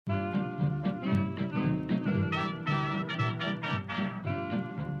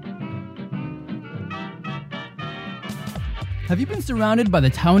Have you been surrounded by the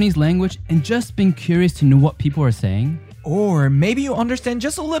Taiwanese language and just been curious to know what people are saying? Or maybe you understand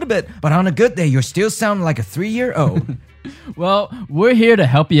just a little bit, but on a good day, you still sound like a 3-year-old. Well, we're here to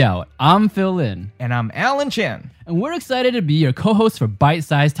help you out. I'm Phil Lin. And I'm Alan Chen. And we're excited to be your co-host for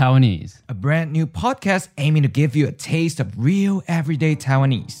Bite-Sized Taiwanese, a brand new podcast aiming to give you a taste of real everyday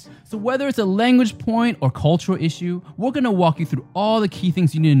Taiwanese. So whether it's a language point or cultural issue, we're going to walk you through all the key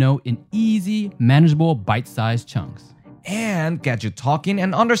things you need to know in easy, manageable, bite-sized chunks. And get you talking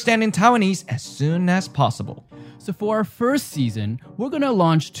and understanding Taiwanese as soon as possible. So for our first season, we're going to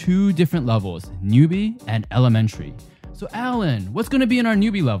launch 2 different levels, newbie and elementary. So Alan, what's going to be in our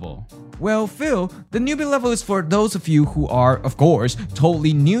newbie level? Well, Phil, the newbie level is for those of you who are, of course,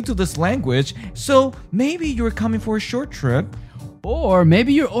 totally new to this language. So maybe you're coming for a short trip. Or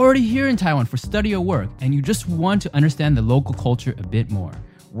maybe you're already here in Taiwan for study or work and you just want to understand the local culture a bit more.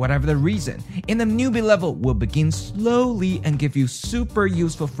 Whatever the reason, in the newbie level, we'll begin slowly and give you super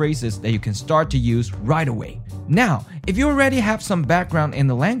useful phrases that you can start to use right away. Now, if you already have some background in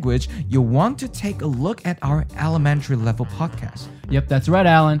the language, you'll want to take a look at our elementary level podcast. Yep, that's right,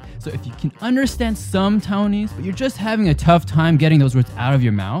 Alan. So if you can understand some Taiwanese, but you're just having a tough time getting those words out of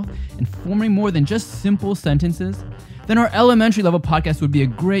your mouth and forming more than just simple sentences, then our elementary level podcast would be a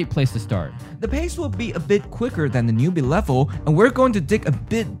great place to start. The pace will be a bit quicker than the newbie level, and we're going to dig a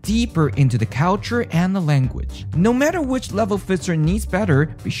bit deeper into the culture and the language. No matter which level fits your needs better,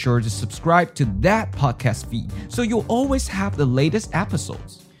 be sure to subscribe to that podcast feed so you'll always have the latest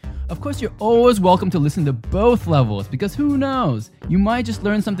episodes. Of course, you're always welcome to listen to both levels because who knows? You might just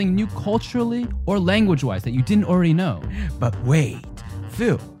learn something new culturally or language-wise that you didn't already know. But wait,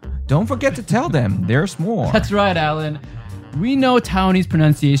 Phil, don't forget to tell them there's more. That's right, Alan. We know Taiwanese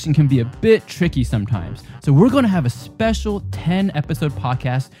pronunciation can be a bit tricky sometimes, so we're going to have a special 10-episode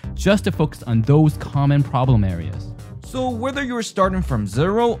podcast just to focus on those common problem areas. So whether you're starting from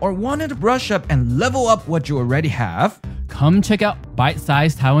zero or wanted to brush up and level up what you already have, come check out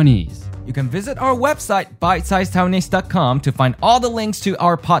Bite-Sized Taiwanese. You can visit our website, bitesizedtaiwanese.com, to find all the links to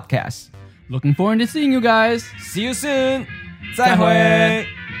our podcast. Looking forward to seeing you guys. See you soon. 再会。